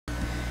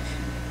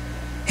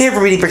Hey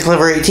everybody,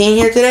 BrickLink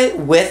here today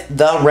with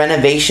the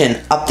renovation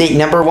update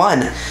number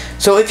 1.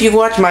 So if you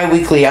watched my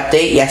weekly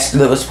update, yes,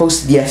 that was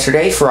posted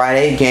yesterday,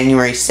 Friday,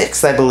 January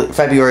 6th, I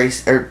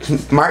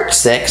believe, March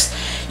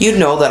 6th, you'd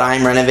know that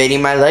I'm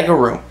renovating my LEGO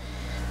room.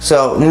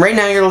 So right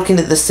now you're looking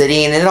at the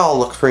city and it all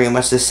looks pretty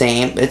much the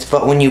same.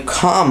 But when you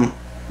come,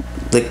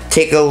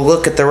 take a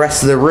look at the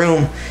rest of the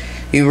room,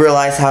 you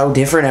realize how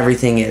different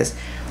everything is.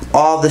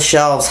 All the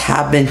shelves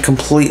have been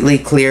completely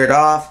cleared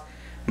off.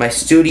 My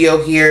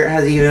studio here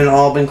has even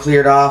all been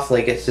cleared off.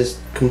 It's just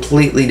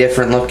completely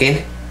different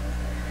looking.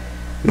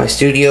 My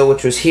studio,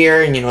 which was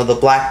here, and the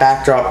black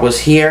backdrop was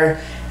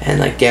here,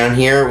 and down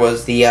here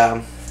was the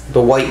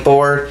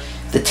whiteboard,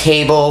 the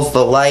tables,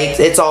 the lights.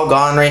 It's all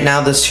gone right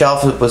now. This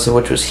shelf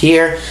which was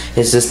here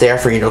is just there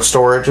for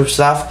storage of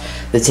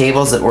stuff. The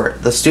tables that were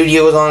the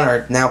studio was on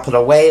are now put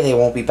away. They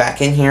won't be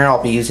back in here.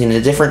 I'll be using a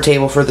different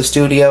table for the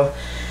studio.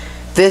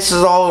 This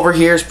is all over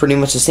here is pretty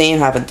much the same.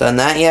 Haven't done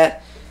that yet.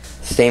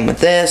 Same with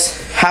this.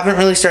 Haven't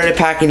really started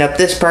packing up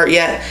this part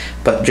yet,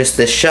 but just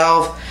this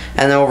shelf.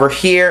 And then over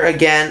here,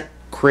 again,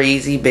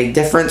 crazy big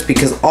difference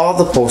because all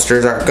the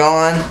posters are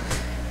gone.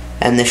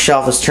 And the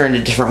shelf is turned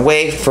a different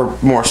way for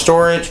more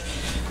storage.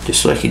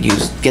 Just so I could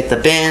get the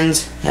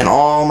bins and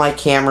all my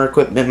camera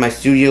equipment, my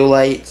studio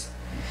lights.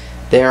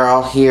 They're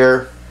all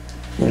here,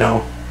 in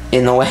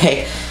the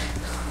way.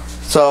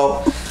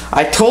 So,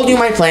 I told you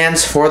my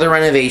plans for the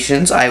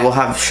renovations. I will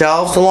have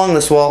shelves along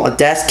this wall, a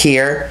desk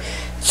here,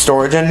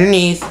 storage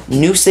underneath,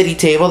 new city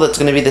table that's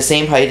going to be the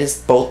same height as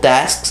both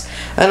desks,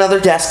 another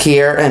desk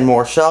here, and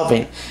more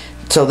shelving.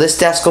 So this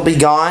desk will be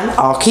gone.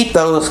 I'll keep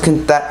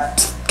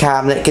that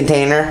cabinet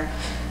container.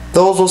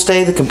 Those will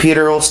stay, the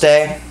computer will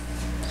stay.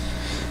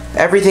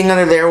 Everything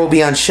under there will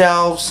be on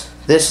shelves.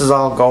 This is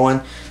all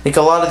going.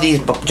 A lot of these,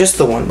 just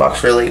the one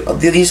box really,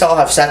 these all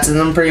have sets in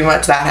them pretty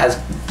much. That has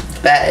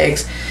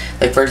bags.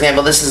 For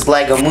example, this is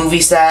LEGO movie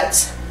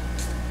sets.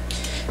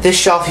 This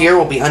shelf here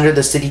will be under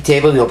the city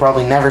table. You'll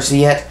probably never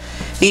see it.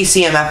 These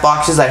CMF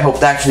boxes I hope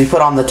to actually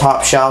put on the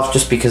top shelf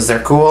just because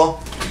they're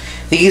cool.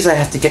 These I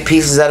have to get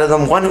pieces out of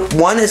them.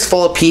 One is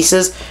full of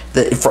pieces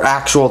for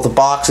the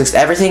boxes,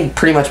 everything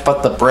pretty much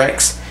but the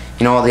bricks.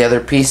 All the other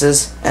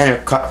pieces and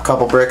a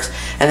couple bricks.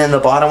 And then the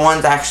bottom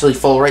one's actually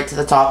full right to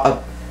the top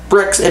of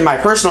bricks in my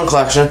personal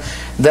collection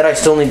that I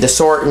still need to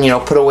sort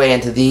and put away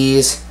into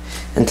these,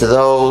 into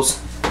those,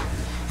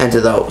 and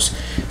to those.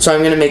 So I'm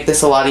going to make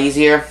this a lot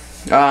easier.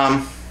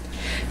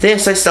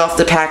 This I still have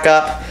to pack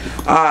up.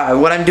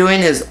 What I'm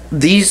doing is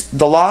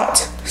the lot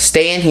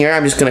stay in here.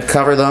 I'm just going to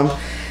cover them.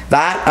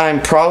 That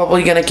I'm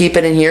probably going to keep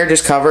it in here,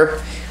 just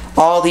cover.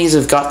 All these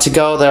have got to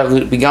go.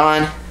 They'll be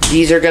gone.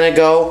 These are going to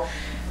go.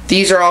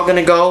 These are all going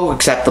to go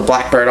except the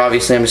Blackbird.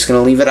 Obviously, I'm just going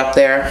to leave it up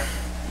there.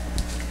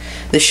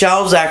 The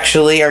shelves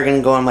actually are going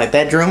to go in my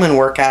bedroom and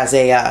work as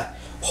a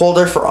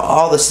holder for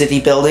all the city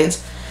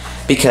buildings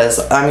because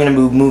I'm going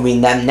to be moving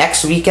them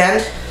next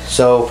weekend.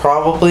 So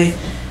probably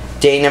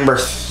day number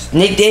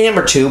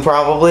 2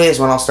 probably is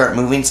when I'll start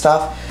moving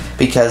stuff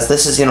because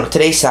this is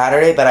today's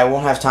Saturday, but I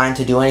won't have time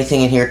to do anything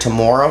in here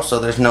tomorrow, so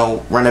there's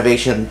no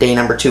renovation day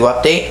number 2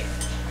 update.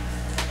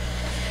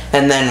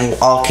 And then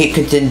I'll keep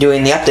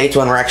doing the updates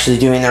when we're actually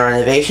doing the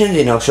renovations,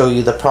 show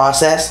you the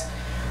process,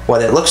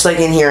 what it looks like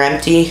in here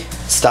empty,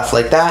 stuff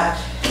like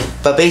that.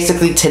 But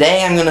basically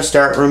today I'm going to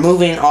start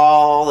removing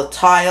all the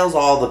tiles,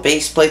 all the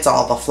base plates,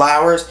 all the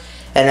flowers,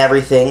 and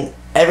everything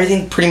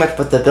pretty much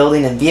but the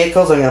building and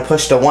vehicles I'm going to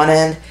push to one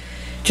end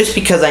just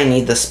because I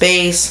need the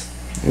space.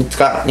 It's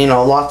got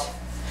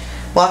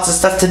lots of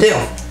stuff to do.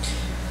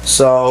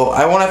 So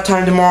I won't have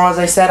time tomorrow, as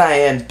I said. I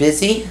am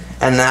busy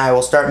and I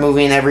will start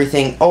moving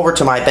everything over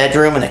to my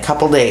bedroom in a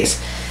couple days.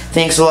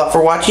 Thanks a lot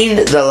for watching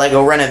the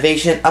LEGO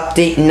renovation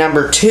update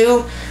number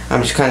 2.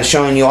 I'm just kind of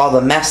showing you all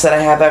the mess that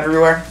I have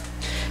everywhere.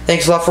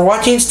 Thanks a lot for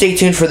watching. Stay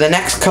tuned for the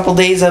next couple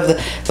days of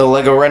the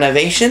LEGO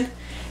renovation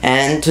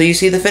and until you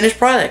see the finished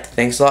product.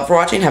 Thanks a lot for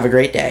watching. Have a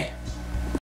great day.